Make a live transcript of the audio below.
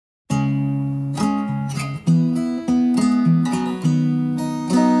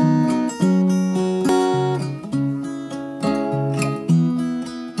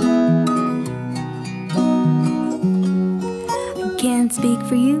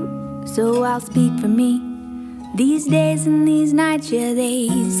so I'll speak for me. These days and these nights, yeah, they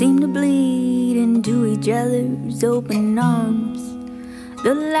seem to bleed into each other's open arms.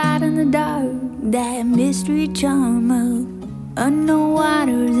 The light and the dark, that mystery charm of unknown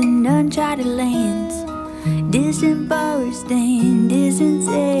waters and uncharted lands, distant forests and distant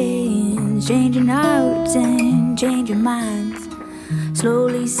sands, changing hearts and changing minds,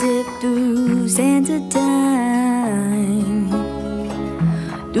 slowly sift through sands of time,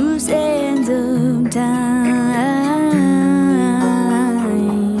 through sands of time.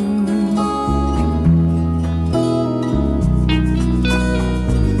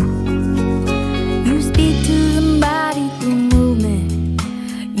 You speak to the body through movement,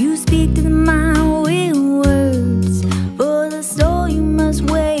 you speak to the mind with words. For the soul you must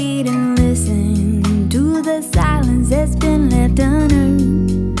wait and listen to the silence that's been left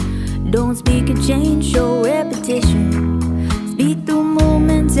unheard. Don't speak a change, show repetition. Speak through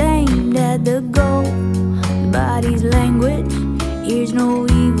movements aimed at the goal. The body's language hears no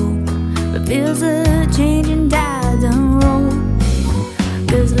evil, but feels the changing tides unroll.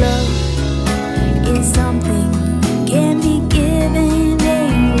 'Cause love is something can be given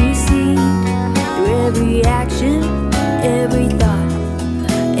and received through every action, every thought,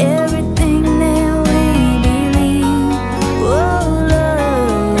 everything that we believe. Oh,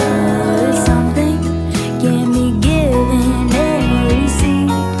 love is something can be given and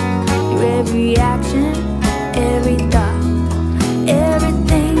received through every action, every thought,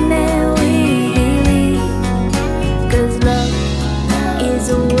 everything that we believe. 'Cause love is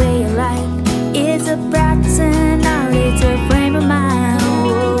a way of life, it's a practice and art, it's a frame of mind.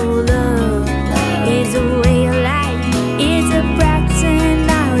 Oh, love is a way of life, it's a practice and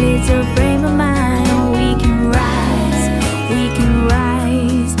art, it's a frame of mind. We can rise, we can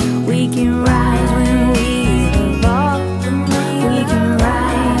rise, we can rise when we evolve. We can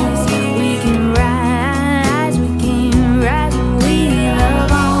rise, we can rise, we can rise when we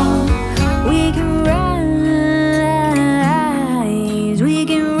love on. We can rise, we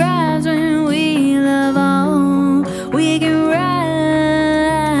can rise when we love on. We can rise.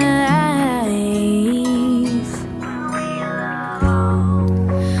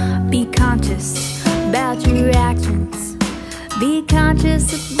 Be conscious about your actions, be conscious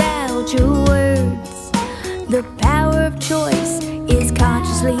about your words. The power of choice is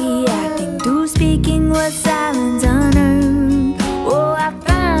consciously